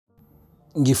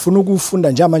ngifuna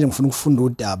ukufunda njamanje ngifuna ukufunda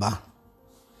udaba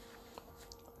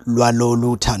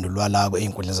lwalolu uthando lwalako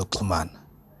einkundleni zokuxhumana.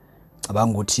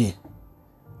 Cabanga ukuthi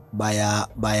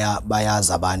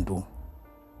bayazi abantu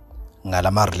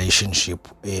ngalama relationship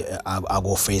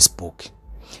ako Facebook.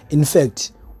 In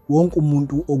fact wonke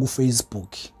umuntu oku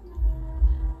Facebook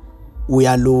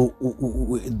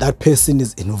that person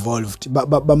is involved.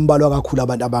 Bambalwa kakhulu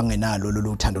abantu abangenalo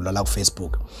lolu uthando lwala ku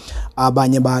Facebook.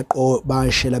 Abanye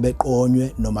bashela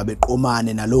beqonywe noma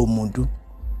beqomane nalowo muntu,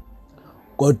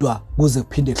 kodwa kuze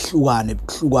kuphinde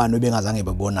kuhlukane bengazange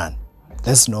bebonana.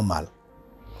 That's normal.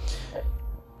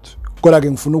 Kodwa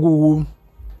ke ngifuna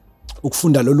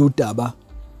ukufunda lolu daba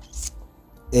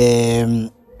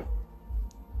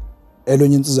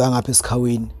elonye insizwa yangapha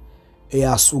esikhaweni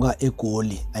eyasuka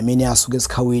eGoli. Eyasuka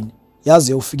esikhaweni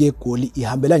yaze yofika eGoli,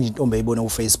 ihambela nje intombi eyibona ku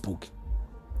Facebook.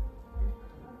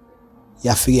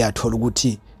 Yafike yathola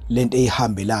ukuthi lento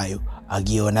eyihambelayo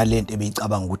akuyona lento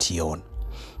ebeyicabanga ukuthi iyona.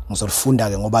 Ngizolifunda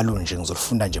ke ngoba lunje,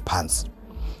 ngizolifunda nje phansi.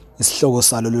 Isihloko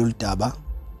salo lolu daba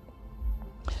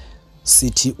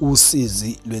sithi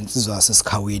usizi lwensizwa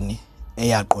yasesikhaweni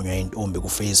eyaqonywa intombi ku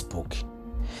Facebook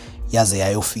yaze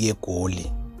yayofika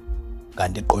eGoli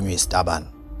kanti eqonywe isitabane.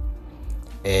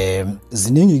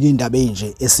 Ziningi ke indaba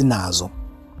enje esinazo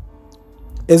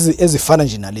ezifana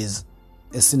nje nalezi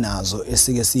esinazo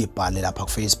esike sibhale lapha ku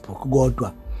Facebook,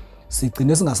 kodwa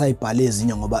sigcine singasayibhale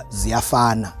ezinye ngoba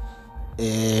ziyafana.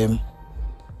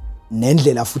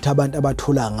 Nendlela futhi abantu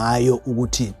abathola ngayo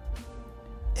ukuthi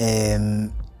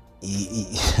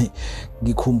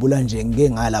ngikhumbula nje ngeke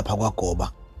ngalapha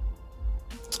kwaGoba.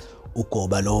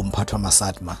 uGoba lo mphathwa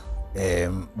maSatma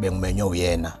bengimenywe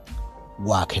uyena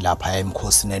kwakhe lapha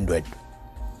eMkhosini eNdwedwe.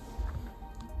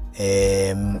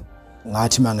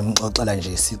 Ngathi mangimxoxela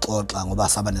nje sixoxa ngoba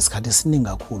saba nesikhathi esiningi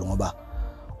kakhulu ngoba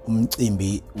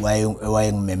umcimbi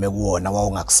wayengimeme kuwona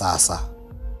wawungakusasa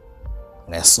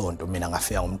ngesonto, mina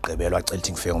ngafika ngomgqibelo, wacela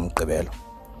ukuthi ngifike ngomgqibelo.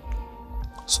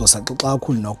 So saxoxa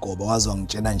kakhulu noGoba, waze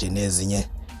wangitshela nje nezinye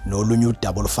nolunye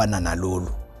udaba olufana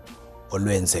nalolu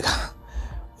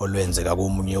olwenzeka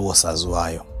komunye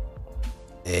wosaziwayo.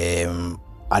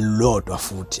 Alulodwa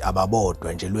futhi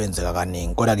ababodwa nje lwenzeka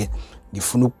kaningi, kodwa ke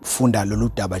ngifuna ukufunda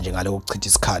lolu daba nje ngale kokuchitha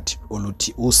isikhathi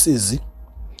oluthi usizi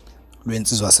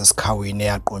lwensizwa yasesikhaweni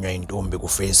eyaqonywa intombi ku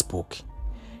Facebook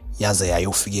yaze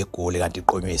yayofika eGoli kanti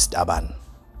iqonywe isitabane.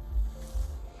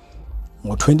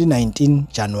 Ngo-2019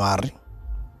 January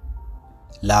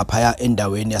lapha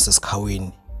endaweni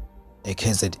yasesikhaweni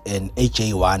eKZN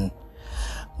AJ1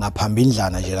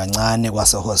 ngaphambindlana nje kancane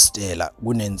kwasehostela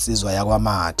kunensizwa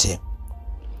yakwaMathe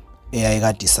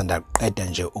eyayikade isanda qeda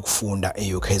nje ukufunda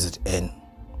eUKZN.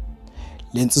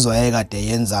 Lensizwa yayikade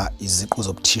yenza iziqu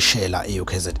zobuthishela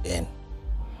eUKZN.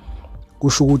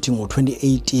 Kusho ukuthi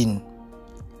ngo-2018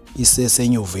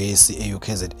 isesenyuvesi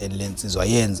eUKZN lensizwa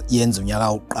yenza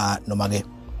unyaka uqala, noma ke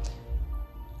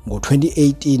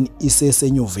ngo-2018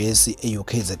 isesenyuvesi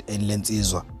eUKZN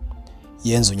lensizwa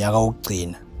yenza unyaka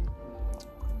wokugcina.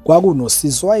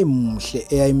 Kwakunosisi wayimhle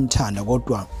eyayimthanda,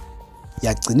 kodwa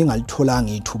yagcina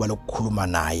ingalitholanga ithuba lokukhuluma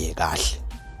naye kahle.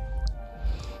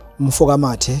 Umfoka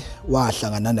Mathe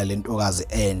wahlangana nalentokazi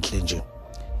enhle nje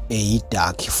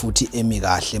eyidark futhi emi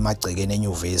kahle emagcekeni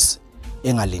enyuvesi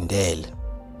engalindele.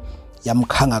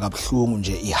 Yamkhanga kabuhlungu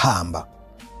nje ihamba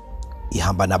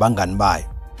nabangani bayo.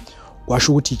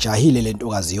 Kwasho ukuthi ijahile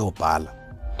lentokazi yobhala.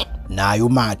 Naye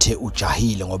uMathe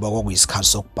ujahile ngoba kwakuyisikhathi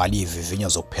sokubhala ivivinyo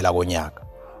zokuphela konyaka.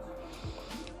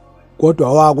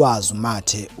 Kodwa wakwazi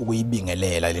uMathe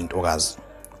ukuyibingelela lentokazi.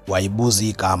 Wayibuza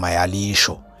igama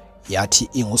yalisho, yathi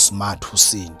inguSmart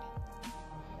Husini.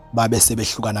 Babe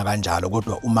sebehlukana kanjalo,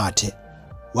 kodwa uMathe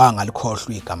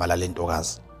wangalikhohlwa igama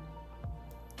lalentokazi.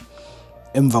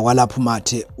 Emva kwalapho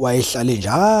uMathe wayehlale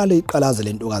njalo iqalaze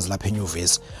lentokazi lapha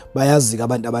enyuvesi. Bayazi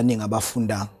abantu abaningi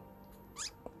abafunda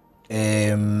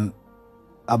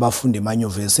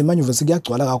emanyuvesi. Emanyuvesi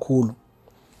kuyagcwala kakhulu.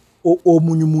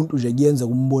 Omunye umuntu nje kuyenza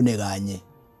kumbone kanye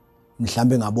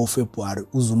mhlambe ngabo February,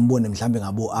 uzumbone mhlambe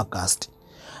ngabo August.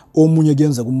 Omunye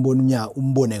kuyenza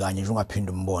umbone kanye nje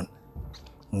ungaphinda umbone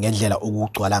ngendlela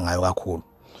okugcwala ngayo kakhulu.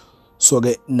 So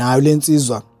ke nayo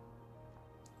lensizwa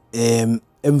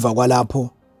emva kwalapho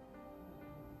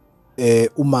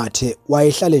uMathe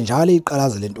wayehlale njalo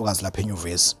iqalaze lentokazi lapha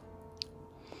enyuvesi.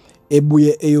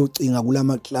 Ebuye eyocinga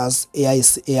kulama class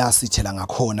eyasithela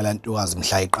ngakhona lentokazi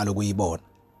mhla iqala ukuyibona.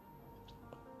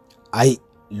 Hayi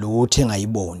lutho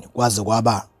engayiboni kwaze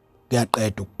kwaba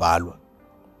kuyaqeda ukubhalwa.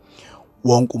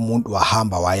 Wonke umuntu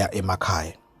wahamba waya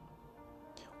emakhaya.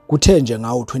 Kuthe nje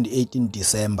ngawo 28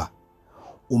 December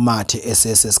uMathe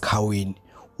esesikhaweni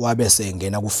wabe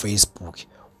sengena ku Facebook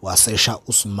wasesha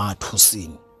uSmart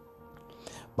Hussein.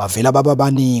 Bavela baba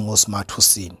baningi uSmart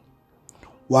Hussein.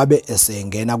 Wabe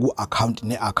esengena ku-account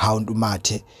ne-account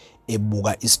uMathe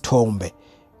ebuka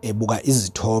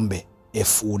izithombe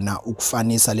efuna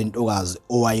ukufanisa lentokazi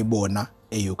owayibona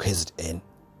e-UKZN.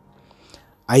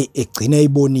 Egcina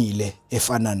eyibonile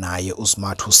efana naye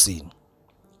uSmart Hussein.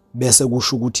 Bese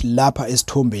kusho ukuthi lapha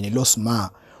esithombeni loSma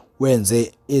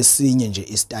wenze esinye nje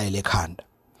istyle ekhanda.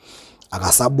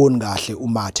 Akasaboni kahle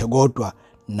uMathe kodwa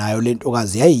nayo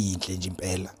lentokazi yayinhle nje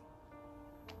impela.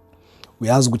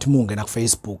 Uyazi ukuthi ungena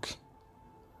kuFacebook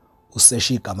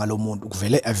usesha igama lomuntu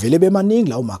avele bemaningi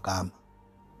lawo magama.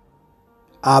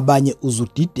 Abanye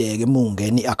uzudideke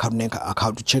ungena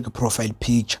i-account check profile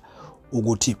picture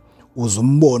ukuthi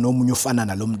uzumbona omunye ufana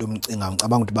nalomuntu omcinga.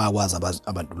 Ngicabanga ukuthi bayakwazi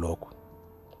abantu lokho.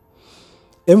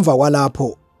 Emva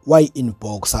kwalapho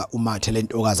wayi-inboxa uMathe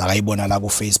lentokazi akayibona la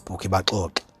kuFacebook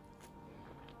baxoxe.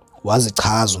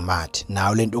 Wazichaza uMathe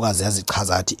nayo lentokazi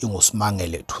yazichaza athi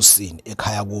inguSimangele Thusini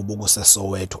ekhaya kubo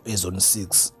kuseSoweto ezone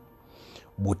 6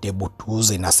 bude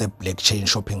buduze naseBlack Chain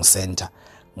Shopping Center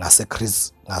ngase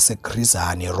Chris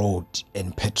Hani Road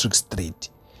and Patrick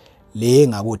Street le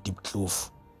ngako Deep Kloof.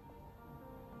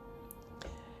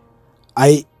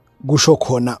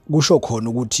 Kusho khona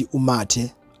ukuthi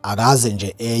uMathe akaze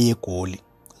nje eye eGoli.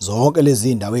 Zonke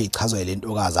lezi indawo ezichazwe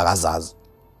lentokazi akazazi.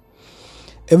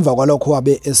 Emva kwalokho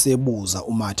wabe esebuza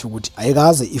uMathe ukuthi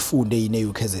ayikaze ifunde yini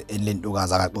e-UKZN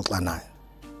lentokazi akaxoxa nayo.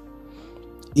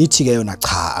 Ithi ke yona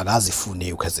cha akaze ifunde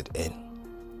e-UKZN.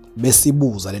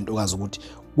 Besibuza lentokazi ukuthi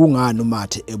kungani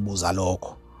uMathe ebuza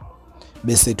lokho.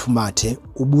 Bese uMathe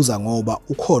ubuza ngoba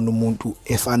ukhona umuntu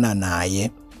efana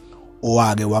naye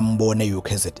owake wambona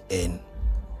e-UKZN.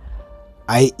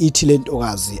 Ithi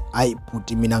lentokazi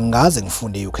bhuti mina ngaze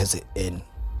ngifunde e-UKZN.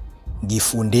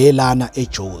 Ngifunde lana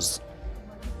eJozi.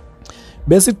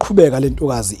 Bese iqhubeka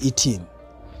lentokazi ithi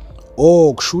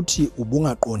kushuthi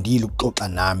ubungaqondile ukuxoxa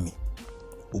nami.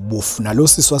 Ubufuna lo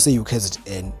sisi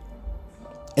wase-UKZN.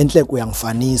 Enhle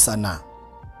kuyangifanisa na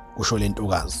kusho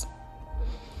lentokazi.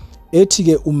 Ethi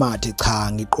ke uMathe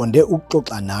cha ngiqonde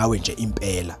ukuxoxa nawe nje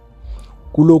impela.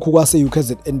 Kulokhu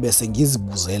kwase-UKZN bese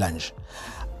ngizibuzela nje.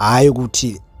 Hayi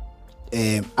ukuthi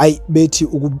bethi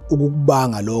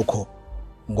ukubanga lokho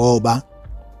ngoba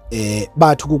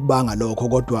bathi ukubanga lokho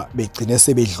kodwa begcine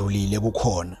sebedlulile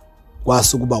kukhona.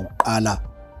 Kwase kuba ukuqala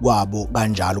kwabo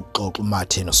kanjalo ukuxoxa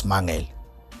uMathe noSimangele.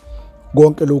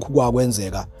 Konke lokhu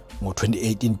kwakwenzeka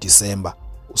ngo-28 December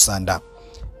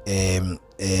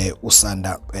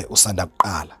usanda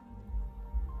kuqala.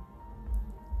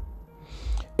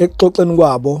 Exoxeni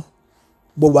kwabo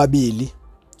bobabili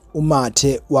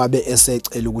uMathe wabe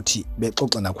esecela ukuthi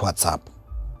bexoxe na kuWhatsApp.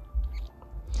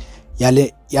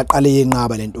 Yaqale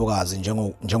yenqaba lentokazi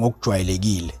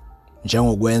njengokujwayelekile,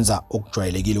 njengokwenza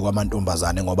okujwayelekile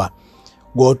kwamantombazane ngoba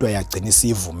kodwa yagcina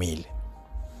isivumile.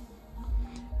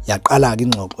 Yaqala ke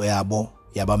ingxoxo yabo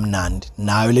yabamnandi.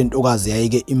 Nayo lentokazi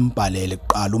yayike imbhalele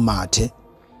kuqala uMathe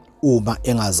uma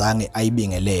engazange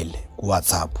ayibingelele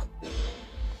kuWhatsApp.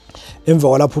 Emva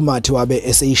kwalapho uMathe wabe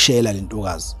eseyishela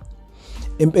lentokazi.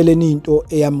 Empeleni into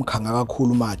eyamkhanga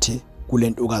kakhulu uMathe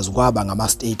kulentokazi kwaba ngama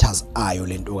status ayo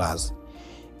lentokazi.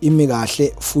 Imi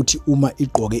kahle futhi uma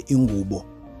igqoke ingubo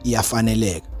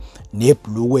iyafaneleka.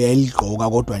 Nebhlukwe yayiligqoka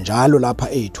kodwa njalo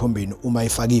lapha ezithombeni uma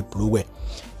ifaka ibhlukwe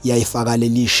iyayifaka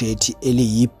leli shirt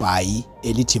eliyibhayi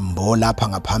elithi mbo lapha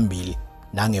ngaphambili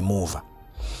nangemuva.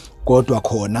 Kodwa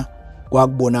khona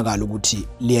kwakubonakala ukuthi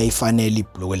liyayifanele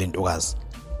ibhlukwe lentokazi.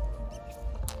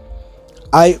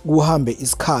 Kuhambe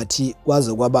isikhathi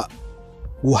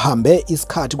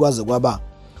kwaze kwaba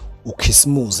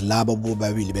uKhisimusi labo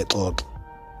bobabili bexoxa.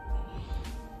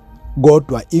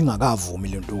 Kodwa ingakavumi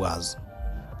lentokazi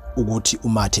ukuthi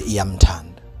uMathe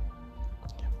iyamthanda.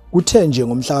 Kuthe nje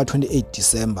ngomhla ka-28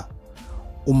 December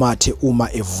uMathe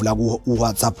uma evula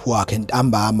kuWhatsApp wakhe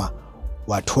ntambama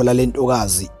wathola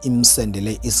lentokazi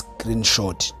imsendele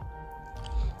i-screenshot.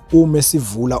 Uma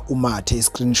esivula uMathe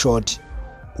i-screenshot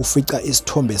ufica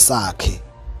isithombe sakhe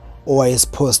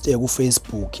owayesiposte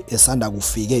kuFacebook esanda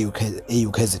kufika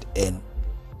e-UKZN.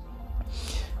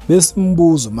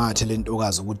 Besimbuza uMathe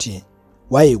lentokazi ukuthi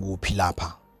wayekuphi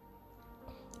lapha.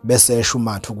 Bese esho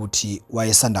uMathe ukuthi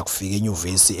wayesanda kufika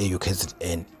enyuvesi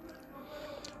e-UKZN.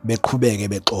 Beqhubeke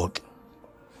bexoxe.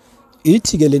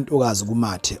 Ithi ke lentokazi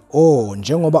kuMathe,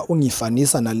 njengoba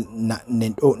ungifanisa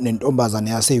nentombazane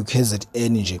yase-UKZN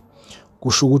nje,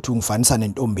 kusho ukuthi ungifanisa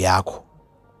nentombi yakho.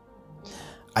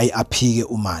 Aphike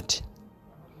uMathe.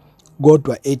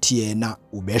 Kodwa ethi yena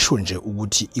ubesho nje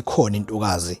ukuthi ikhona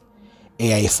intokazi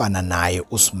eyayifana naye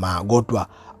uSma kodwa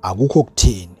akukho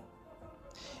kutheni.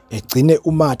 egcine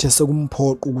uMathe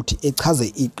sekumphoqa ukuthi echaze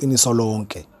iqiniso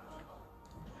lonke.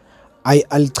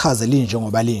 Alichaze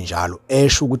linjengoba linjalo,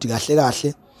 esho ukuthi kahle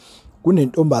kahle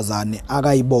kunentombazane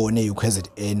akayibone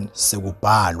eUKZN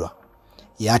sekubhalwa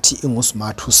yathi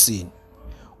inguSmart Hussein,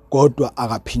 kodwa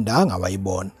akaphindanga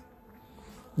wayibona.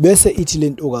 Bese ithi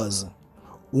lentokazi,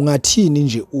 ungathini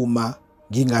nje uma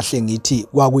ngingahle ngithi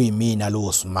kwakuyimina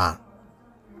lo Sma?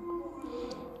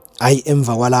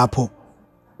 Emva kwalapho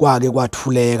kwake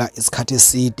kwathuleka isikhathi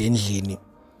eside endlini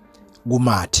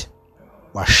kuMathe,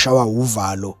 washawa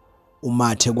uvalo.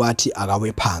 uMathe kwathi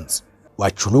akawe phansi,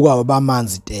 wajuluka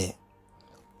wabamanzi te.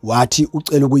 Wathi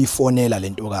ucela ukuyifonela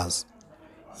lentokazi,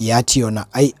 yathi yona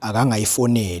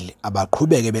akangayifoneli,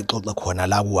 abaqhubeke bexoxa khona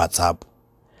la ku WhatsApp.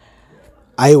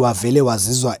 Wavele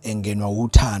wazizwa engenwa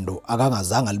uthando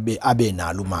akangazange libe abe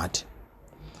nalo uMathe.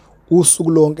 Usuku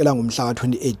lonke la ngomhla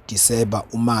ka28 Disemba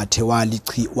uMathe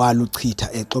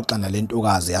waluchitha exoxa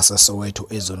nalentokazi yaseSoweto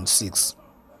eZone 6.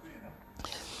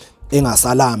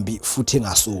 Engasalambi futhi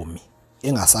engasomi,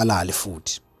 engasalali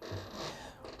futhi.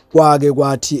 Kwake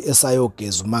kwathi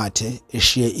esayogeza uMathe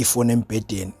eshiye ifone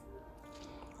embedeni.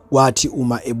 Kwathi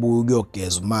uma ebuya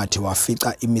ukuyogeza uMathe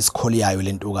wafica imiss call yayo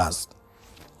lentokazi.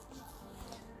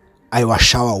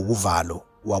 Washawa uvalo,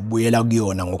 wabuyela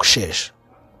kuyona ngokusheshsha.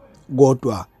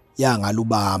 Kodwa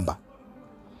yangalubamba.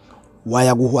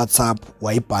 Waya ku WhatsApp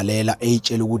wayibhalela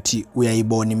eyitshela ukuthi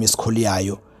uyayibona imiss call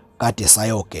yayo kade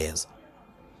sayogeza.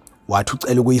 Wathi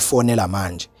ucela ukuyifonela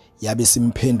manje, yabe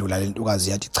simphendula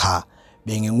lentokazi yathi cha,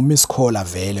 bengingumiss caller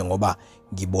vele ngoba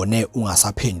ngibone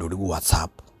ungasaphenduli ku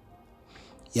WhatsApp.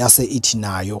 Yase ithi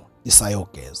nayo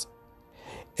isayogeza.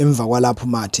 Emva kwalapho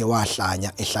uMathe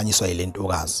wahlanya ehlanyiswa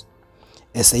yilentokazi.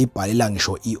 Eseyibhalela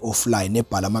ngisho offline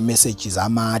ebhala ama messages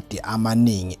amade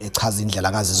amaningi echaza indlela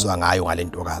akazizwa ngayo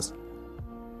ngalentokazi.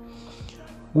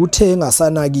 Kuthe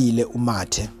engasanakile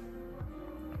uMathe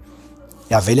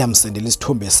yavele yamsendela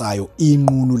isithombe sayo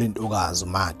inqunu lentokazi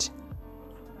uMathe.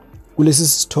 Kulesi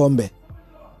sithombe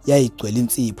yayigcwele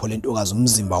insipho lentokazi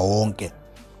umzimba wonke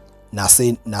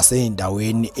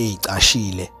naseyindaweni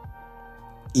ezicashile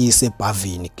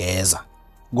isebhavini geza,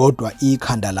 kodwa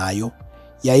ikhanda layo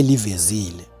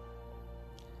yayilivezile.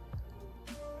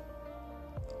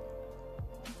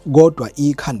 Kodwa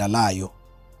ikhanda layo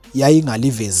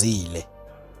yayingalivezile.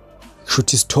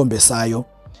 Shuthi isithombe sayo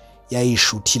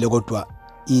yayishuthile kodwa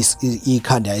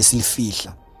ikhanda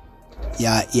yayisilifihla.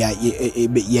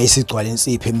 Yayisigcwala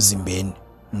insipho emzimbeni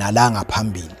nala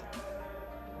ngaphambili.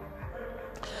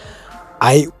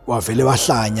 Wavele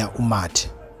wahlanya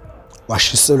uMathe,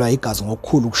 washiselwa igazi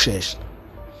ngokukhulu ukusheshsha.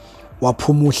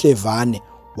 Waphuma uhlevane,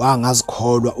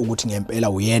 wangazikholwa ukuthi ngempela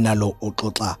uyena lo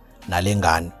oxoxa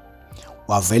nalengane.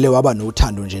 Wavele waba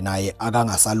nothando nje naye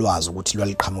akangasalwazi ukuthi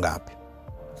lwaliqhamukapi.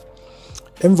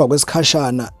 Emva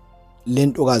kwesikhashana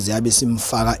lentokazi yabe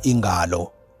simfaka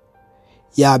ingalo.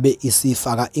 Yabe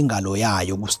isifaka ingalo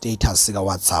yayo ku status sika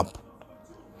WhatsApp.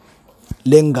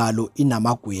 Lengalo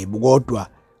inamagwebu kodwa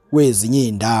kwezinye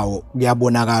indawo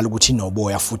kuyabonakala ukuthi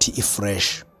inoboya futhi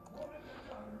ifresh.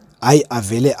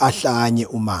 Avele ahlanye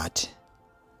uMathe.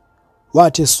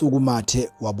 Wathi esuku uMathe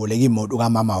waboleka imoto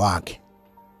kaMama wakhe.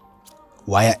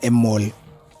 Waya emall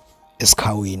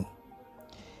eSikhawini.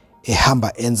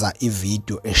 Ehamba enza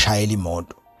ivideo eshayela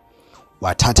imoto.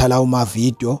 Wathatha lawo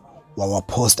mavideo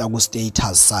wawaposta ku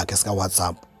status sakhe sika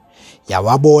WhatsApp.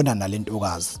 Yawabona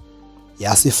nalentokazi.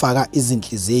 Yasifaka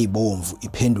izinhliziyo ezibomvu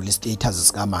iphendula istatus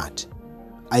sika Mathe.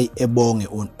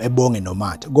 Ebonge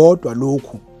noMathe.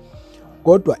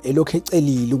 Kodwa elokhu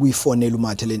ecelile ukuyifonela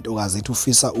uMathe lentokazi ethi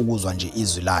ufisa ukuzwa nje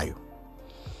izwi layo.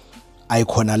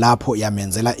 Ayikhona lapho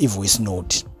yamenzela ivoice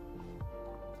note.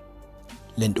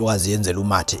 Lentokazi yenzela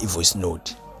uMathe ivoice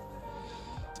note.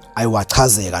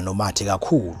 Wachazeka noMathe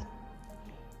kakhulu.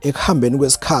 Ekuhambeni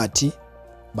kwesikhathi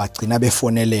bagcina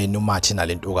befonelene uMathe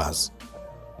nalentokazi.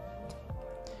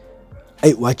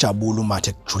 Wajabula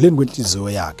uMathe kujuleni kwenhliziyo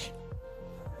yakhe.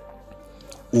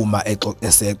 Uma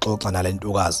esexoxa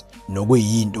nalentokazi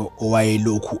nokuyinto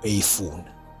owayelokhu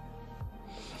eyifuna.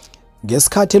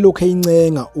 Ngesikhathi lokho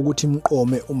eyincenga ukuthi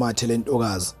imqome uMathe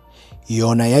lentokazi,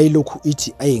 yona yayilokhu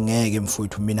ithi ayingeke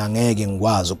mfowethu, mina ngeke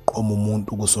ngikwazi ukuqoma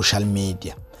umuntu ku social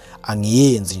media,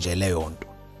 angiyenzi nje leyo nto.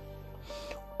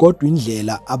 Kodwa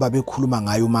indlela ababekhuluma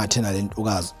ngayo uMathe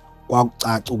nalentokazi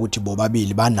kwakucaca ukuthi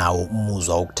bobabili banawo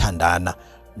umuzwa wokuthandana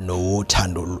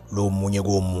nothando lomunye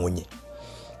komunye.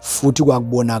 Futhi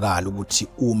kwakubonakala ukuthi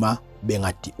uma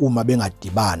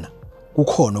bengadibana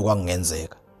kukhona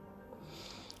okwangenzeka.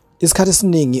 Isikhathi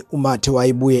esiningi uMathe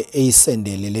wayibuye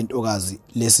eyisendele lentokazi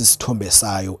lesi sithombe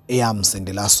sayo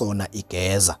eyamsendela sona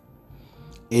igeza.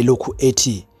 Elokhu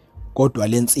ethi kodwa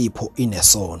lensipho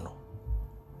inesono.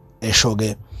 Esho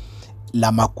ke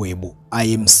lamagwebu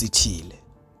ayemsithile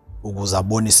ukuze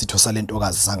abone isitho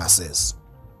salentokazi sangasese.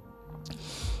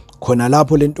 Khona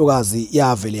lapho lentokazi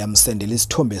yavele yamsendela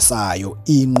isithombe sayo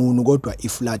inqunu kodwa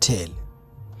ifulathele.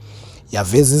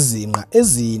 Yaveza izinqa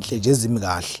ezinhle nje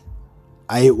ezimkahle.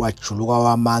 Wajuluka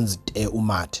wamanzi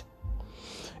uMathe.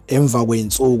 Emva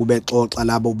kwensuku bexoxa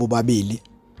labo bobabili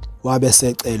wabe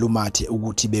secela uMathe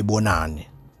ukuthi bebonane.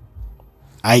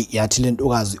 Yathi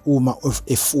lentokazi uma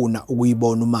efuna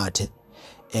ukuyibona uMathe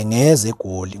engeze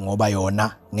eGoli ngoba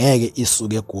yona ngeke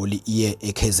isuke eGoli iye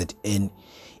eKZN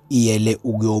iyele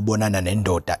ukuyobonana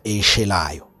nendoda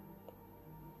eyishelayo.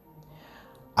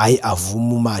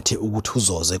 Avuma uMathe ukuthi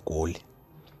uzoze eGoli.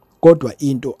 Kodwa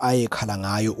into ayekhala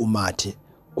ngayo uMathe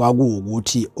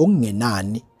kwakuwukuthi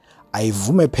okungenani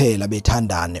ayivume phela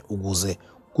bethandane ukuze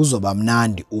kuzoba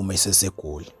mnandi uma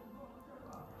eseseGoli.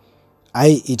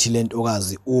 Ithi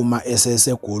lentokazi uma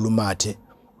eseseGoli uMathe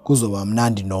kuzoba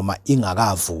mnandi noma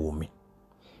ingakavumi.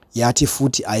 Yathi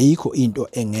futhi ayikho into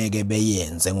engeke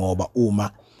beyenze ngoba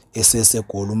uma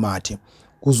eseseGoli uMathe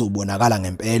kuzobonakala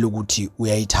ngempela ukuthi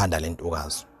uyayithanda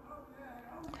lentokazi.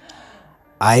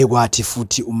 Kwathi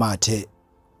futhi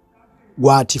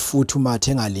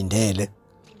uMathe engalindele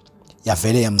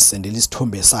yavele yamsendela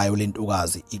isithombe sayo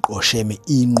lentokazi iqosheme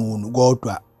inqunu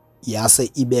kodwa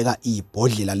yase ibeka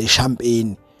ibhodlela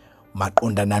leshampeni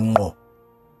maqondana ngqo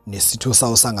nesitho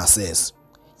sawo sangasese.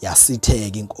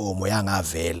 Yasitheka inkomo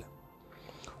yangavela.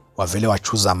 Wavele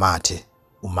wachuza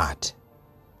uMathe.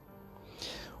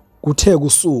 Kuthe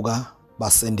kusuka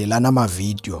basendelana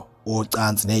amavideo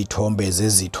ocansi nezithombe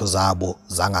zezitho zabo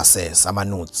zangasese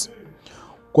amanudes.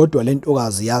 Kodwa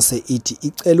lentokazi yase ithi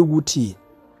icela ukuthi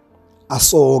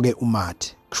asoke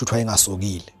uMathe, kusho ukuthi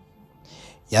wayengasokile.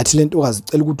 Yathi lentokazi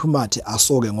icela ukuthi uMathe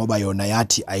asoke ngoba yona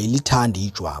yathi ayilithandi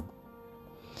ijwabu.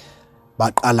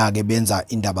 Baqala ke benza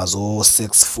indaba zo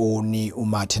sex phone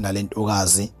uMathe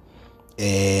nalentokazi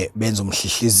benza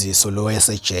umhlihliziso lo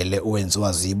esejele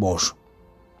owenziwa ziboshwa.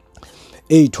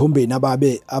 Ezithombeni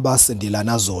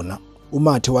abasendelana zona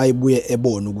uMathe wayebuye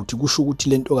ebona ukuthi kusho ukuthi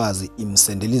lentokazi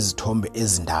imsendela izithombe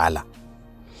ezindala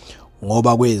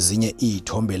ngoba kwezinye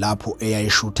izithombe lapho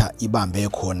eyayishutha ibambe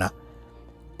khona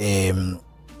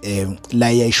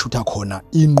la eyayishutha khona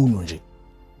inqunu nje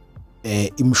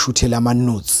imshuthela ama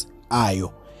nudes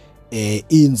ayo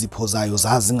inzipho zayo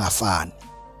zazingafani.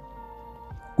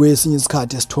 Kwesinye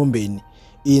isikhathi esithombeni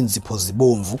inzipho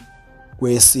zibomvu,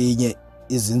 kwesinye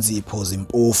izinzipho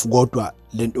zimpofu, kodwa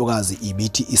lentokazi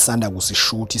ibithi isanda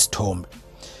kusishutha isithombe.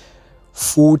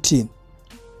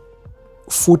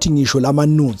 Futhi ngisho lama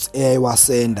nudes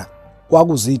eyayewasenda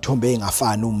kwakuzithombe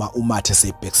engafani uma uMathe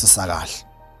sebhekisisa kahle.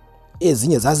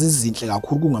 Ezinye zazizinhle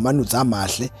kakhulu kungama nudes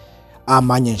amahle,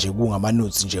 amanye nje kungama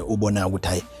nudes nje ubona ukuthi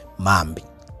hayi mambi.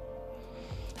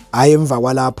 Emva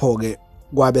kwalapho ke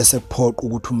kwabe sekuphoqa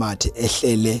ukuthi uMathe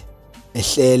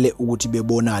ehlele ukuthi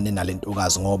bebonane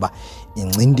nalentokazi ngoba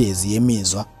ingcindezi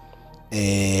yemizwa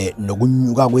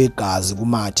nokunyuka kwegazi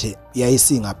kuMathe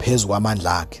yayisingaphezulu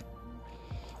kwamandla akhe.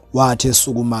 Wathi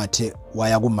esuku uMathe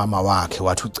waya kumama wakhe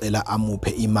wathi ucela amuphe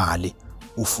imali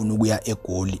ufuna ukuya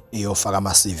eGoli eyofaka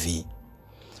ama CV.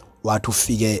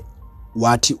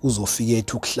 Wathi uzofika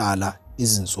ethu ukuhlala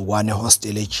izinsukwane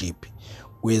hostel eJiphi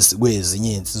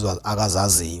kwezinye insizwa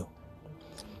akazaziyo.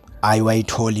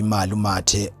 Wayithola imali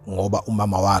uMathe ngoba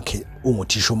umama wakhe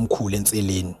unguthisha omkhulu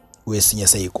enseleni kwesinye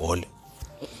seyikole.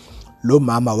 Lo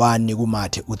mama wanika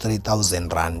uMathe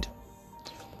u3000 rand.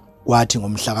 Kwathi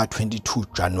ngomhla ka22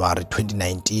 January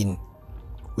 2019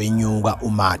 wenyuka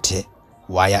uMathe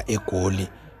waya eGoli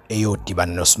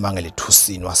eyodibana noSimangele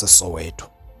Thusini waseSoweto.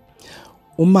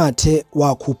 uMathe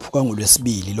wakhuphuka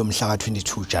ngoLwesibili lomhla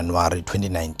ka22 January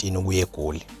 2019 ukuya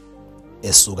eGoli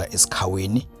esuka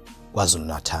eSikhaweni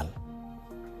KwaZulu-Natal.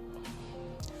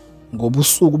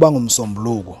 Ngobusuku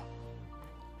bangomsombuluko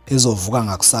ezovuka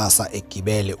ngakusasa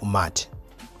egibele uMathe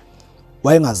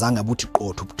wayengazange abuthi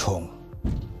qotho ubuthongo.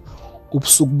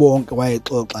 Ubusuku bonke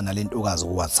wayexoxa nalentokazi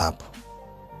kuWhatsApp.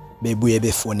 Bebuye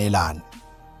befonelana,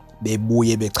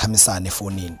 bebuye bechamisana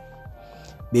efonini,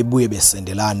 bebuye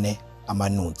besendelane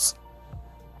ama-nudes.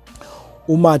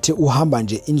 uMathe uhamba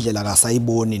nje indlela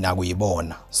kasayiboni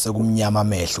nakuyibona, sekumnyama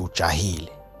amehlo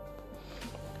ujahile.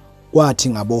 Kwathi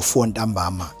ngabo 4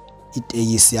 ntambama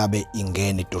itekisi yabe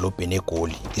ingena edolobheni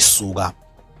eGoli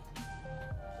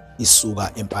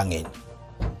isuka eMpangeni.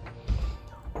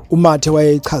 uMathe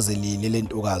wayechazelile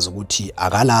lentokazi ukuthi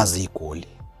akalazi iGoli,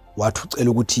 wathi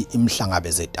ucela ukuthi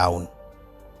imhlangabeze town.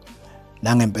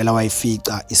 Nangempela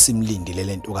wayifica isimlindile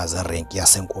lentokazi erenki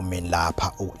yasenkomeni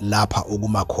lapha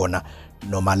okuma khona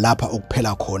noma lapha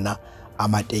okuphela khona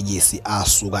amatekisi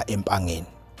asuka empangeni.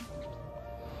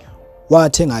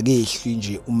 Wathi engakehli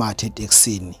nje uMathe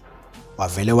etekisini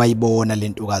wavele wayibona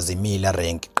lentokazi imile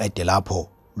erenki, qede lapho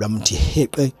lwamthi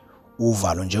heqe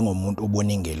uvalo njengomuntu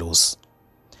obona ingelosi.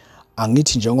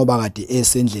 Angithi njengoba kade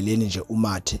esendleleni nje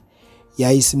uMathe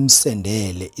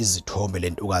yayisimsendele izithombe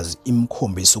lentokazi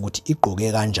imkhombisa ukuthi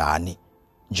igqoke kanjani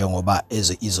njengoba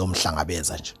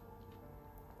izomhlangabeza nje.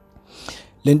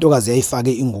 Lentokazi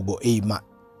yayifake ingubo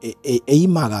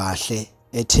eyima kahle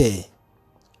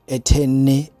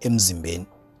ethene emzimbeni.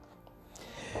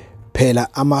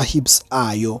 Phela ama-hips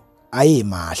ayo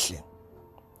ayemahle.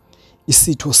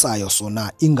 Isitho sayo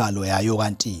sona ingalo yayo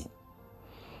kanti.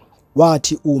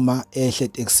 Wathi uma ehle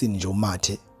etekisini nje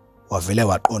uMathe wavele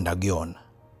waqonda kuyona.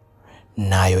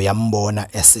 Nayo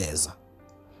yambona eseza.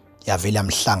 Yavele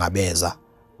yamhlangabeza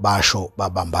basho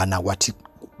babambana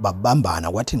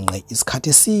kwathi ngqe isikhathi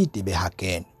eside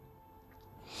behagene.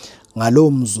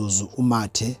 Ngalo mzuzu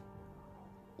uMathe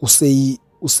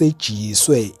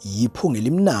usejiyiswe yiphunga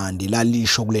elimnandi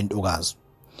lalisho kulentokazi.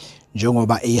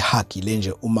 Njengoba eyihagile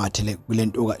nje uMathe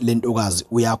lentokazi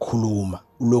uyakhuluma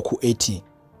ulokhu ethi,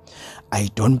 "I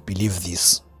don't believe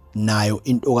this." Nayo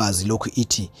intokazi lokhu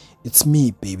ithi, "It's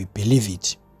me baby, believe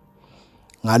it."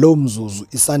 Ngalo mzuzu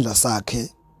isandla sakhe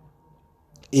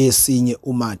esinye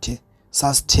uMathe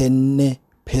sasithene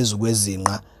phezulu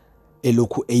kwezinqa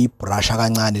elokhu eyibrusha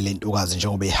kancane lentokazi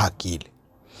njengoba ehagile.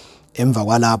 Emva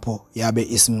kwalapho yabe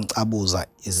isimcabuza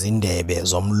izindebe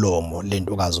zomlomo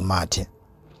lentokazi uMathe,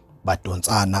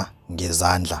 badonsana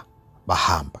ngezandla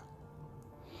bahamba.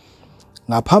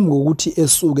 Ngaphambi kokuthi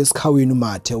esuke esikhaweni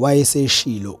uMathe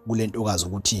wayeseshilo kulentokazi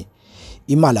ukuthi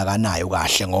imali akanayo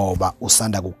kahle ngoba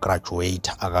usanda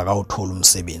kugraduate akakawuthola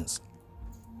umsebenzi.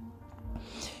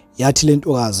 Yathi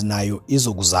lentokazi nayo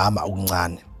izokuzama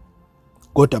okuncane.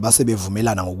 Kodwa base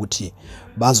bevumelana ngokuthi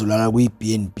bazolala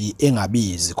kwi-B&B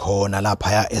engabizi khona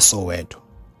lapha eSoweto.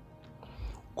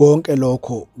 Konke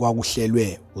lokho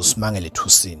kwakuhlelwe uSimangele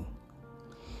Thusini.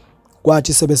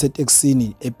 Kwathi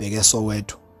sebesetekisini ebheke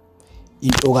eSoweto,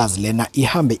 intokazi lena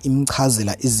ihambe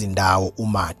imchazela izindawo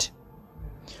uMathe.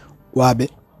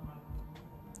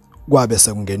 Kwabe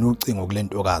sekungena ucingo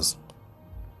kulentokazi.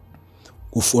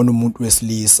 Kufona umuntu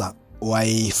wesilisa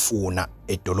owayefuna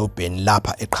edolobheni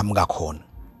lapha eqhamuka khona.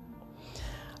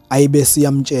 Ayibe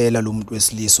siyamtshela lo muntu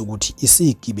wesilisa ukuthi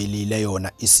isigibelile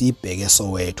yona isibheke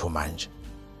eSoweto manje.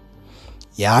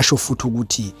 Yasho futhi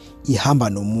ukuthi ihamba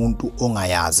nomuntu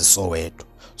ongayazi Soweto,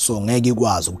 so ngeke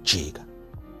ikwazi ukujika.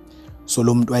 So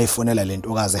lo muntu wayefonela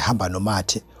lentokazi ehamba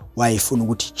noMathe wayefuna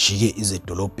ukuthi jike ize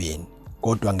edolobheni,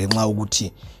 kodwa ngenxa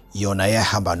ukuthi yona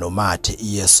yahamba noMathe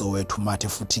iye eSoweto uMathe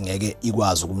futhi ngeke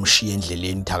ikwazi ukumshiya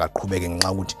endleleni ukuthi akaqhubeke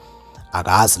ngenxa ukuthi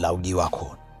akazi la ukiwa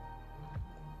khona.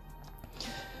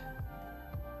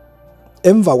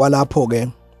 Emva kwalapho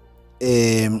ke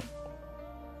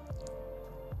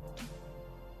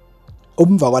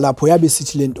yabe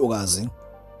sithi lentokazi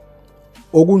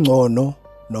okungcono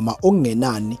noma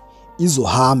okungenani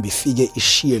izohamba ifike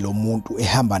ishiye lo muntu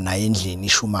ehamba naye endlini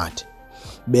ishumathe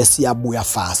bese iyabuya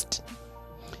fast.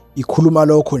 Ikhuluma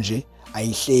lokho nje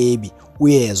ayihlebi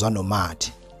uyezwa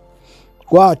noMathe.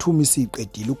 Kwathi uma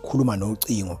isiqedile ukukhuluma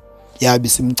nocingo yabe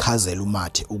simchazela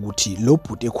uMathe ukuthi lo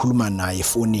bhuti ekhuluma naye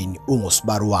efonini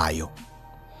unguSibari wayo.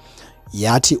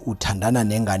 Yathi uthandana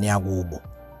nengane yakubo.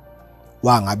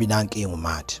 Wangabi nankinga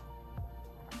uMathe.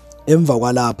 Emva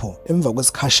kwalapho, emva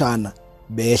kwesikhashana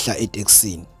behla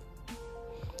eTexini.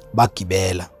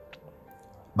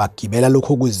 Bagibela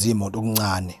lokho kuzimoto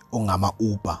okuncane ongama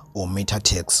Uber or Meter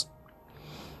Taxi.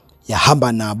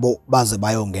 Yahamba nabo baze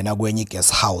bayongena kwenye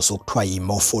guest house okuthiwa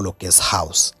yiMofolo guest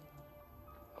house.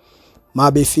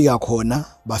 Mabefika khona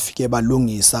bafike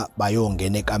balungisa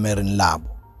bayongena ekamereni labo.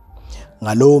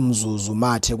 Ngalowo mzuzu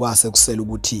Mathe kwase kusela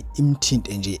ukuthi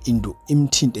imthinte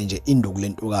nje induku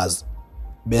lentokazi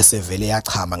bese vele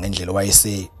yachama ngendlela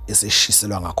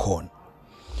wayeseshiselwa ngakhona.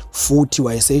 Futhi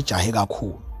wayesejahe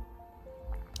kakhulu.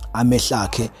 Amehla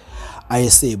akhe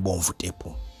ayesebomvu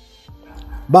tepu.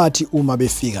 Bathi uma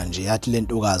befika nje yathi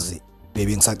lentokazi,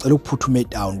 "Baby ngisacela ukuphuthuma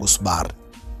eTown kuSibari.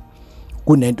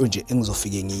 Kunento nje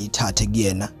engizofike ngiyithathe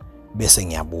kuyena bese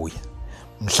ngiyabuya.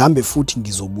 Mhlambe futhi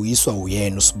ngizobuyiswa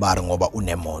uyena uSibari ngoba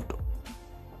unemoto."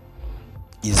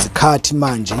 Izikhathi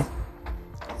manje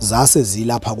zase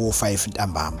zilapha ko5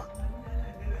 ntambama.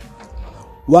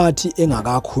 Wathi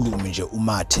engakakhulumi nje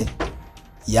uMathe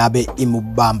yabe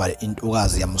imubamba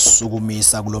intokazi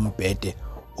yamsukumisa kulombhede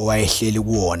owayehleli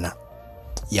kuwona.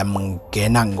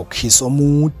 Yamngena ngokhiso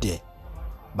omude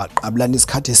baqabulana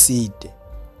isikhathi eside.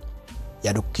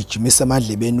 Yalokugijimisa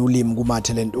emadlebeni ulimi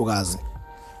kuMathe lentokazi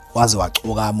waze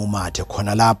wacokama uMathe.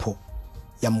 Khona lapho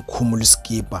yamkhumula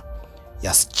iskipa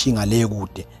yasitshinga le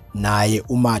kude, naye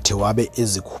uMathe wabe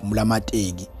ezikhumula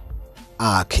amateki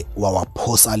akhe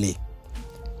wawaphosa le.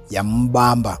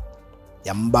 Yambamba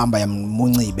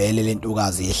yamuncibele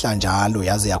lentokazi yehla njalo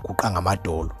yaze yaguqa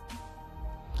ngamadolo.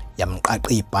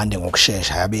 Yamqaqa ibhande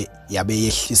ngokusheshsha yabe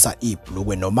yehlisa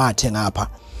ibhlukwe. noMathe ngapha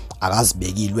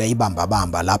akazibekile,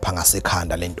 uyayibamba lapha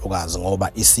ngasekhanda lentokazi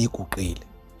ngoba isiguqile.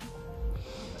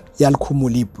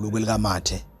 Yalikhumula ibhlukwe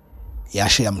likaMathe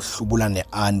yashe yamhlubula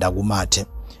neanda kuMathe,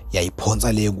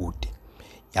 yayiphonsa le kude.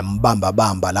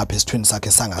 Yambamba lapha esithweni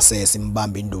sakhe sangasese,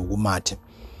 imbamba induku uMathe.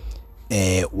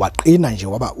 Waqina nje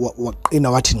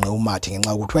waqina wathi ngqe uMathe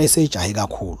ngenxa ukuthi wayesejahe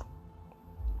kakhulu.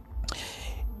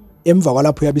 Emva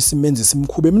kwalapho yabe simenzisa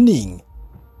imikhuba eminingi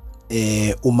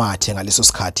uMathe ngaleso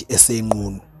sikhathi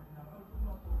esenqunu.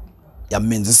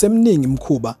 Yamenzisa eminingi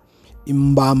imikhuba,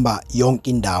 imbamba yonke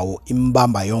indawo,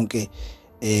 imbamba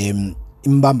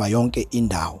yonke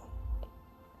indawo.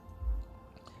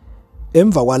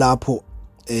 Emva kwalapho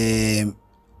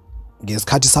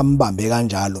ngesikhathi sambambe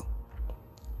kanjalo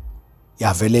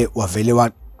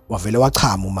wavele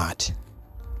wachama uMathe,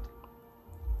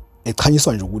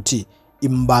 echanyiswa nje ukuthi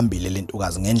imbambile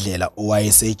lentokazi ngendlela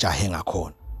owayesejahe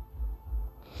ngakhona.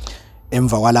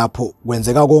 Emva kwalapho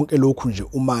kwenzeka konke lokhu nje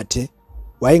uMathe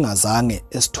wayengazange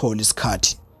esithole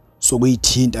isikhathi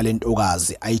sokuyithinta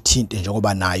lentokazi, ayithinte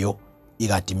njengoba nayo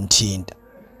ikade imthinta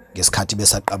ngesikhathi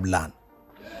besaqabulana.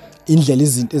 Indlela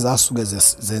izinto ezasuke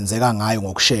zenzeka ngayo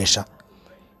ngokusheshsha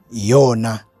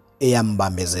iyona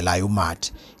eyambambezelayo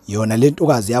uMathe. Yona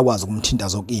lentokazi yakwazi ukumthinta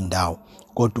zonke indawo,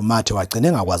 kodwa uMathe wagcina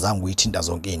engakwazanga ukuyithinta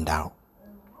zonke indawo.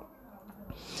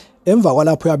 Emva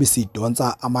kwalapho yabe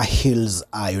sidonsa ama-heels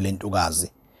ayo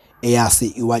lentokazi eyase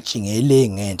iwatshingele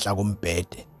ngenhla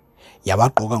kombhede.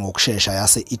 Yabagqoka ngokusheshsha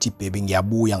yase ithi baby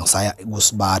ngiyabuya ngisaya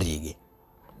kusibari-ke.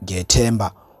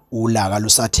 Ngethemba ulaka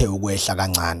lusathe ukwehla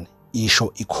kancane,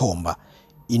 isho ikhomba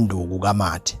induku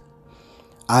kaMathe.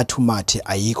 Athi uMathe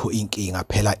ayikho inkinga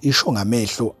phela, isho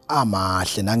ngamehlo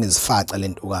amahle nangezifaca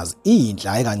lentokazi inhle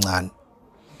hayi kancane.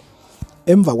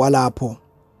 Emva kwalapho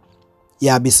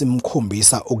yabe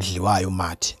simkhombisa okudliwayo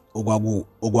uMathe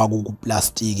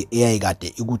okwakuplastiki eyayikade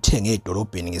ikuthenge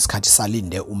edolobheni ngesikhathi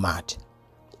salinde uMathe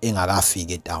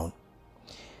engakafiki etown.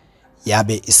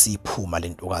 Yabe isiphuma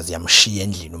lentokazi yamshiya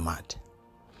endlini uMathe.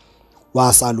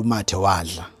 Wasala uMathe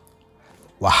wadla,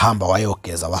 wahamba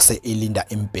wayogeza, wase elinda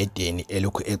embhedeni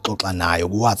elokhu exoxa nayo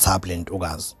kuWhatsApp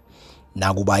lentokazi.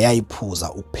 Nakuba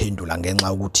yayiphuza ukuphendula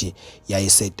ngenxa ukuthi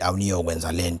yayisetown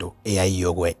iyokwenza lento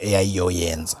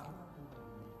eyayiyoyenza.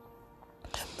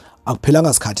 Akuphelanga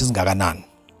isikhathi singakanani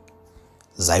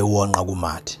zayiwonqa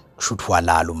kuMathe, kusho ukuthi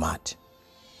walala uMathe.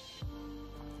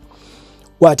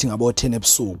 Kwathi ngabo 10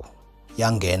 ebusuku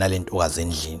yangena lentokazi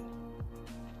endlini,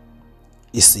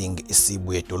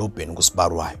 isibuye edolobheni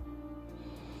kusibarwayo.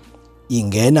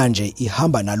 Ingena nje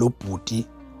ihamba nalobhuti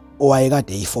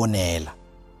owayekade eyifonela.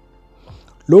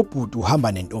 Lo bhuti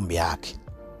uhamba nentombi yakhe.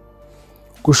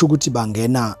 Kusho ukuthi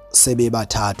bangena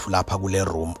sebebathathu lapha kule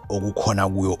room okukhona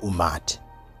kuyo uMathe.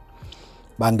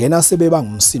 Bangena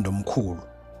sebebangumsindo omkhulu,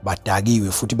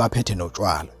 badakiwe futhi baphethe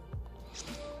notshwala.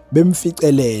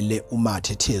 Bemficelele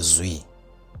uMathe thezwi.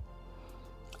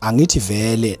 Angithi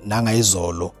vele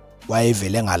nangayizolo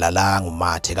wayevele ngalalanga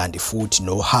uMathe, kanti futhi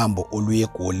nohambo oluye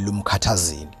eGoli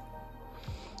lumkhathazini.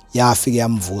 Yafike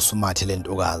yamvusa uMathe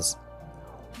lentokazi.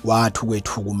 Wathi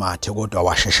ukwethuka uMathe, kodwa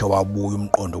washeshe wabuya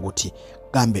umqondo ukuthi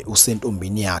kambe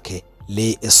usentombini yakhe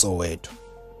le eSoweto.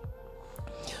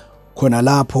 Khona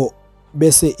lapho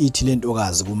bese ithi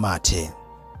lentokazi kuMathe,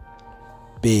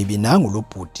 baby nangu lo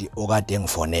bhuti okade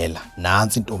ngifonela,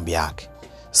 nansi intombi yakhe.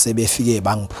 Sebefike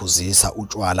bangiphuzisa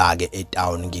utshwala ke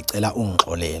etown, ngicela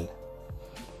ungixolele.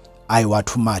 Ayi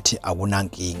wathi uMathe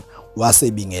akunankinga,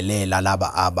 wasebingelela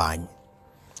laba abanye.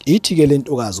 Ithi ke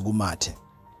lentokazi kuMathe,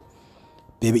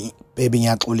 baby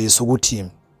ngiyaxolisa ukuthi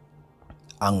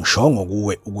angishongo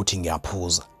kuwe ukuthi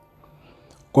ngiyaphuza,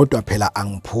 kodwa phela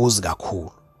angiphuzi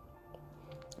kakhulu.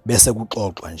 Bese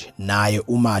kuxoxwa nje naye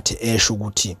uMathe esho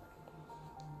ukuthi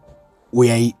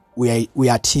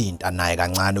uyathinta naye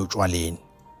kancane utshwaleni.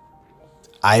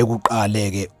 Ayi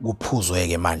kuqaleke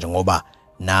kuphuzweke manje ngoba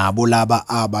nabo laba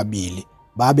ababili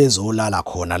babezolala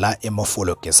khona la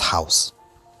eMofolo Guest House.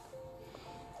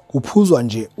 Kuphuzwa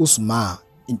nje uSma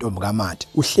intombi kaMathe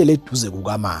uhlele eduze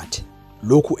kukaMathe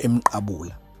lokhu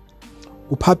emqabula.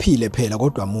 Uphaphile phela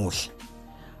kodwa muhle.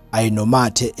 Ayi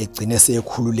noMathe egcine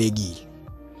sekhululekile.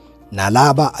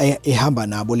 Nalaba ehamba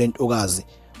nabo lentokazi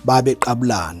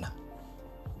babeqabulana.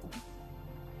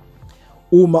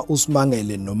 Uma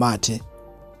uSimangele noMathe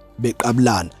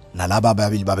beqabulana nalabo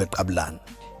ababili babeqabulana,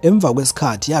 emva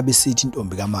kwesikhathi yabe sithi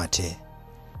intombi kaMathe,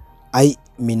 "Ayi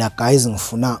mina guys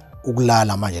ngifuna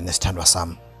ukulala manje nesithandwa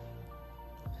sami.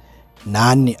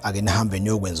 Nani ake nihambe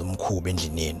niyokwenza umkhuba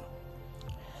endlini yenu."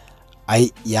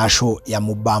 Ayi yasho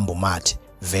yamubamba uMathe,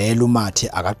 vele uMathe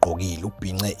akagqokile,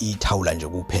 ubhince ithawula nje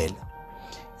kuphela.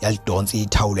 Yalidonsa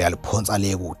ithawula yaliphonsa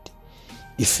le kude.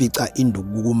 Ifica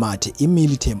induku kuMathe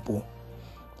imili tempo.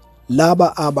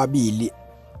 Laba ababili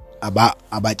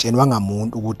abatshenwa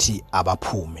ngamuntu ukuthi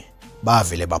abaphume,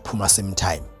 bavele baphuma same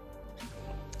time.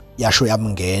 Yasho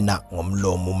yamngena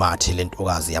ngomlomo uMathe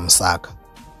lentokazi yamsaka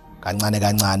kancane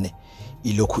kancane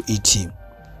ilokhu ithi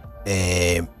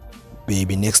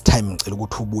baby next time ngicela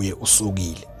ukuthi ubuye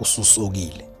usokile,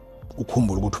 ususokile.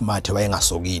 Ukhumbula ukuthi uMathe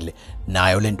wayengasokile,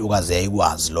 nayo lentokazi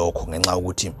yayikwazi lokho ngenxa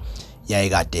ukuthi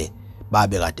yayikade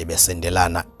kade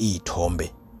besendelana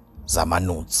izithombe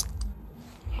zamanutsi.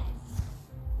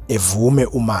 Evume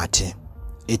uMathe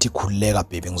ethi khulileka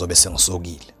baby ngizobe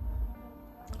sengisokile.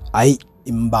 Ayi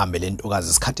imbambe lentokazi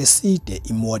isikhathi eside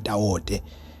imota wote,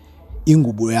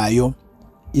 ingubo yayo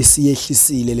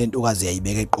isiyehlisile lentokazi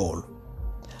yayibeka eqolo.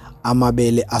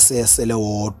 Amabele asesele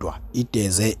wodwa,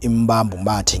 ideze imbamba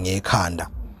uMathe ngekhanda,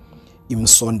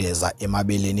 imsondeza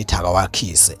emabeleni ithi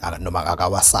akawakhise noma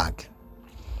akawasake.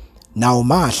 Nawo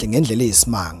mahle ngendlela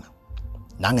eyisimanga,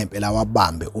 nangempela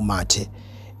wabambe uMathe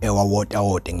ewawota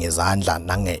wote ngezandla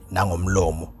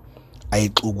nangomlomo,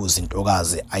 ayixukuza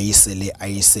intokazi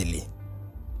ayisele.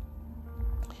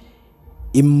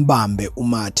 Imbambe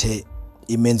uMathe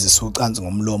imenzisa ucansi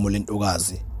ngomlomo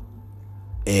lentokazi,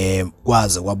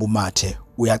 kwaze kwaba uMathe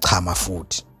uyachama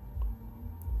futhi.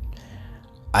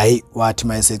 Ayi wathi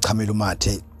mayesechamela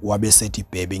uMathe wabe sethi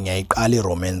baby ngiyayiqala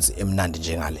iromance emnandi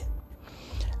njengale.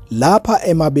 Lapha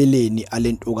emabeleni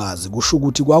alentokazi kusho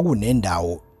ukuthi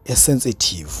kwakunendawo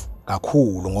esensitive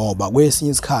kakhulu, ngoba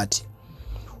kwesinye isikhathi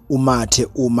uMathe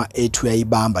uma ethi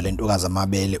uyayibamba lentokazi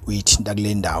amabele uyithinta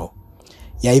kule ndawo,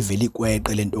 yayivela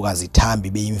ikweqe lentokazi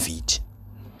ithambi beyimvithi.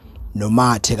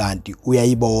 NoMathe kanti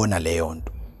uyayibona leyo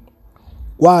nto.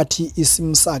 Kwathi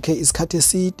isimo sakhe isikhathi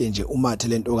eside nje uMathe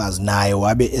lentokazi naye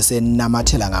wabe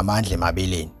esenamathela ngamandla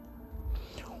emabeleni.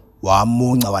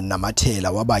 Wamunca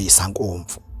wanamathela waba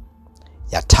yisankomfu.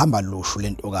 Yathamba lushu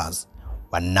lentokazi,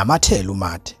 wanamathela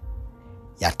uMathe.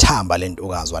 Yathamba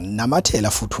lentokazi,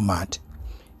 wanamathela futhi uMathe.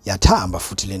 Yathamba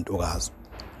futhi lentokazi,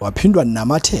 waphindwa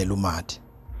namathela uMathe.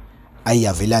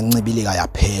 Ayiyavela yancibilika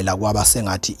yaphela, kwaba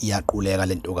sengathi iyaquleka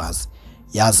lentokazi,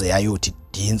 yaze yayothi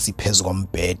dinsi phezulu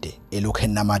kombhede elokhu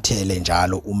enamathele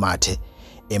njalo uMathe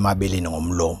emabeleni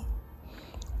ngomlomo.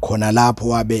 Khona lapho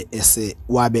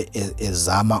wabe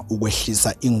ezama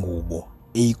ukwehlisa ingubo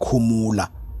eyikhumula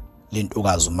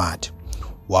lentokazi uMathe.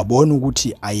 Wabona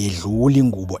ukuthi ayedluli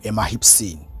ingubo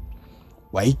emahipsini.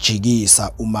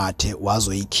 Wayijikisa uMathe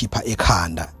wazoyikhipha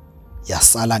ekhanda,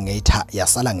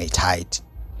 yasala ngetight.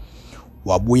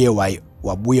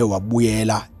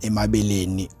 Wabuyela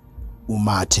emabeleni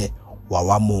uMathe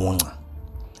wawamunca.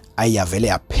 Ayiyavele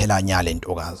yaphela nya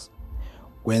lentokazi.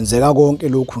 Kwenzeka konke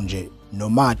lokhu nje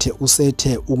noMathe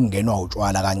usethe ukungenwa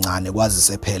utshwala kancane,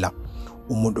 kwazise phela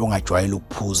umuntu ongajwayele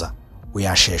ukuphuza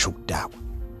uyashesha ukudakwa.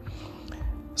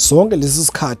 Sonke lesi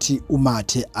sikhathi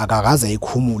uMathe akakaze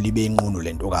ayikhumule ibe inqunu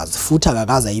lentokazi, futhi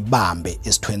akakaze ayibambe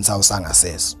esithweni sawo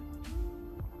sangasese.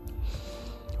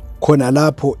 Khona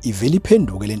lapho iveli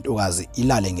phenduke lentokazi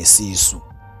ilale ngesisu,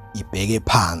 ibheke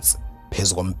phansi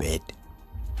phezulu kombhede.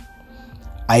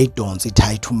 Ayidonsa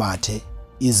ithayithi uMathe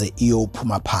ize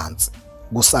iyophuma phansi,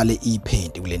 kusale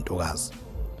iphenti kulentokazi.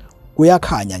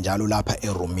 Kuyakhanya njalo lapha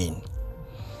erumini.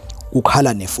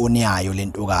 Ukhala nefoni yayo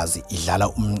lentokazi idlala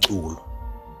umculo.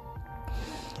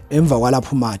 Emva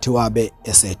kwalapho uMathe wabe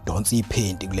esedonsa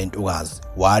iphenti kulentokazi,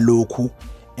 walokhu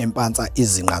empansa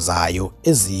izinqa zayo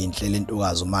ezinhle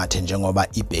lentokazi uMathe njengoba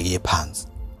ibheke phansi.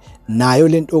 Nayo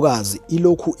lentokazi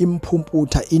ilokhu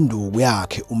imphumputha induku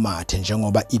yakhe uMathe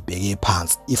njengoba ibheke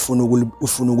phansi,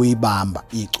 ifuna ukuyibamba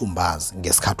icumbazi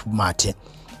ngesikhathi uMathe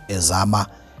ezama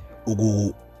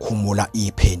ukukhumula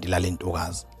iphenti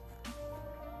lalentokazi.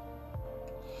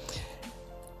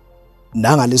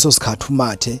 Nangaleso sikhathi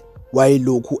uMathe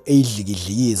wayelokhu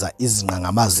eyidlikidlikiza izinqa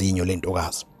ngamazinyo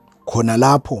lentokazi. Khona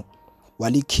lapho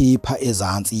walikhipha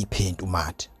ezansi iphenti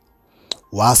uMathe.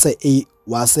 Wase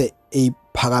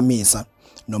eyiphakamisa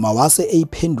noma wase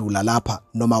eyiphendula lapha,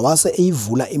 noma wase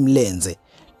eyivula imlenze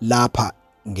lapha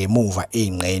ngemuva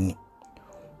einqeni.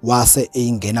 Wase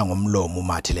eyingena ngomlomo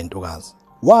uMathe lentokazi.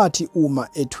 Wathi uma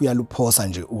ethi uyaluphosa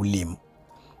nje ulimi,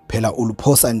 phela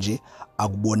uluphosa nje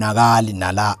akubonakali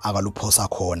nala akaluphosa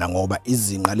khona ngoba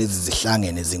izinqa lezi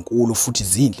zihlangene zinkulu futhi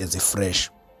zinhle zifresh.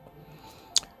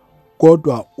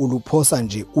 Kodwa uluphosa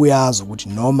nje uyazi ukuthi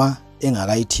noma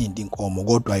engakayithinti inkomo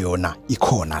kodwa yona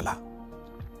ikhona la.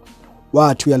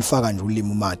 Wathi uyalifaka nje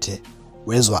ulimi uMathe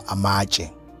wezwa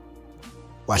amatshe.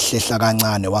 Wahlehla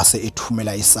kancane wase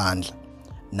ethumela isandla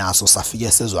naso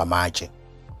safike sezwa amatshe.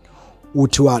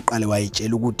 Uthi waqale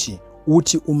wayitshela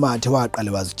ukuthi uMathe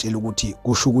waqale wazitshela ukuthi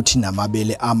kusho ukuthi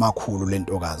namabele amakhulu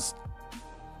lentokazi.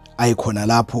 Ayikhona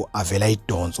lapho avela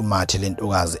idonsa uMathe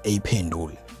lentokazi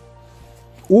eyiphendule.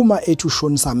 Uma ethi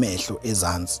ushonisa amehlo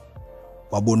ezansi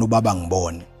wabona ubaba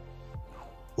ngibone.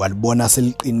 Walibona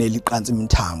seliqine liqansi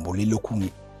imthambo lilokhu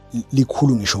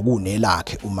likhulu ngisho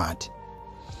kunelakhe uMathe.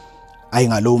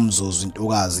 Ayingalowo mzuzu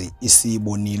intokazi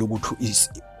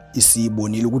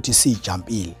isibonile ukuthi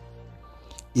sijampile.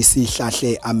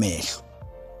 Isihlahle amehlo.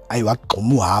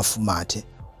 Ayiwagxuma uhafu uMathe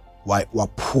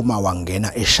waphuma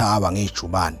wangena eshawa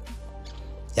ngejubane.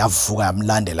 Yavuka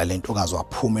yamlandela lentokazi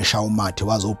waphuma eshawa uMathe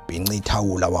wazobhinca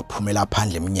ithawula waphumela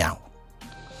phandle eminyango.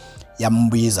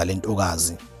 Yambiza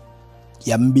lentokazi.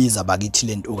 Yambiza bakithi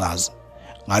lentokazi.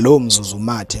 Ngalowo mzuzu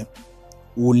uMathe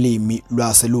ulimi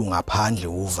lwase lungaphandle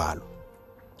uvalo.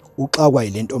 Uxakwa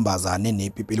yilentombazane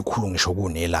enepipi elikhulu ngisho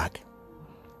kunelakhe.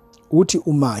 Uthi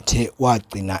uMathe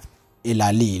wagcina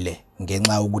elalile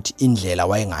ngenxa ukuthi indlela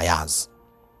wayengayazi.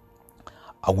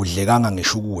 Akudlekanga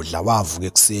ngisho ukudla wavuka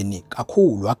ekseni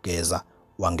kakhulu wageza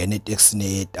wangena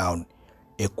eTaxini eTown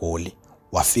eGoli.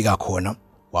 Wafika khona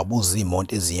wabuza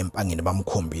imonto eziyempangeni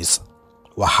bamkhombisa.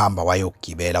 Wahamba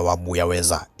wayogibela wabuya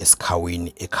weza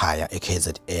esikhawini ekhaya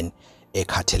eKZN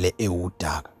ekhathele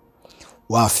ewudaka.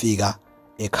 Wafika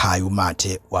ekhaya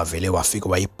uMathe wavele wafika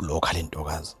wayiblocka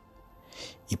lentokazi.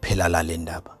 Iphela la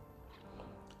lendaba.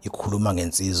 Ikhuluma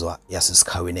ngensizwa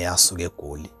yasesikhawini eyasuka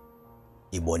eGoli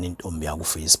ibona intombi yaku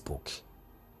Facebook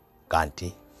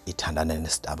kanti ithandana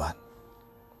neSitabane.